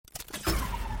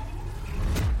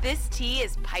This tea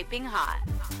is piping hot.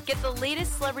 Get the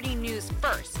latest celebrity news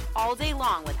first all day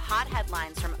long with hot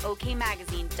headlines from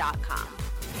okmagazine.com.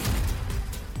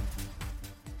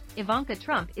 Ivanka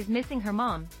Trump is missing her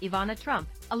mom, Ivana Trump,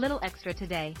 a little extra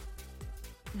today.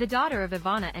 The daughter of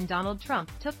Ivana and Donald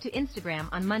Trump took to Instagram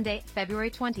on Monday,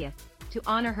 February 20th, to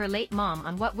honor her late mom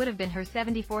on what would have been her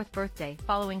 74th birthday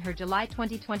following her July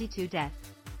 2022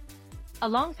 death.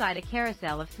 Alongside a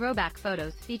carousel of throwback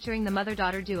photos featuring the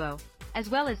mother-daughter duo, as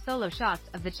well as solo shots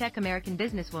of the Czech-American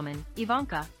businesswoman,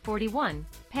 Ivanka, 41,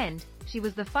 penned, "She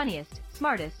was the funniest,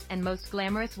 smartest and most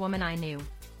glamorous woman I knew."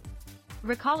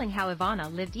 Recalling how Ivana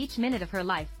lived each minute of her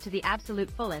life to the absolute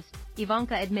fullest,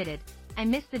 Ivanka admitted, "I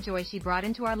miss the joy she brought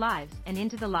into our lives and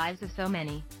into the lives of so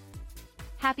many.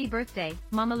 Happy birthday,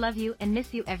 Mama, love you and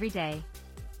miss you every day.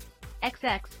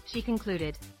 XX," she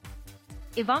concluded.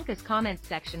 Ivanka's comments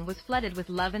section was flooded with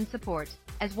love and support,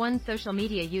 as one social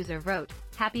media user wrote,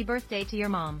 "Happy birthday to your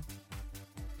mom.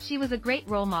 She was a great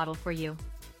role model for you.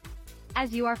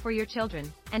 As you are for your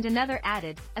children," and another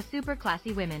added, "A super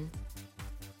classy woman.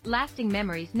 Lasting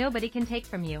memories nobody can take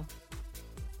from you."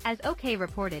 As OK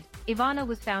reported, Ivana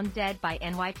was found dead by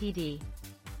NYPD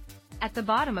at the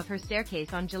bottom of her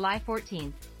staircase on July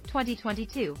 14,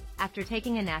 2022, after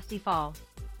taking a nasty fall.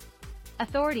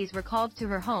 Authorities were called to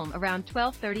her home around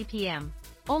 12:30 p.m.,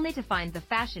 only to find the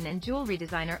fashion and jewelry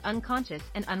designer unconscious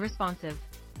and unresponsive.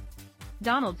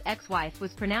 Donald's ex-wife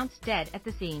was pronounced dead at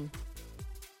the scene.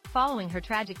 Following her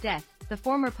tragic death, the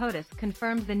former POTUS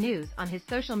confirmed the news on his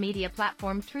social media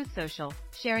platform Truth Social,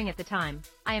 sharing at the time,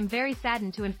 "I am very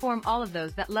saddened to inform all of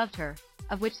those that loved her,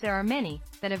 of which there are many,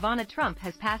 that Ivana Trump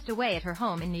has passed away at her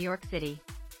home in New York City.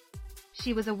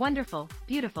 She was a wonderful,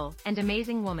 beautiful, and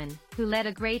amazing woman, who led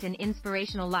a great and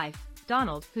inspirational life."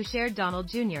 Donald, who shared Donald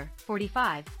Jr.,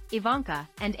 45, Ivanka,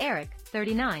 and Eric,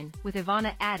 39, with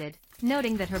Ivana, added,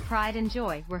 noting that her pride and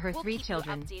joy were her three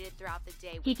children.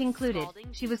 He concluded,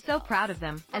 "She was so proud of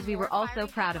them, as we were all so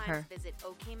proud of her.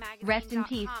 Rest in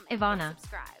peace, Ivana."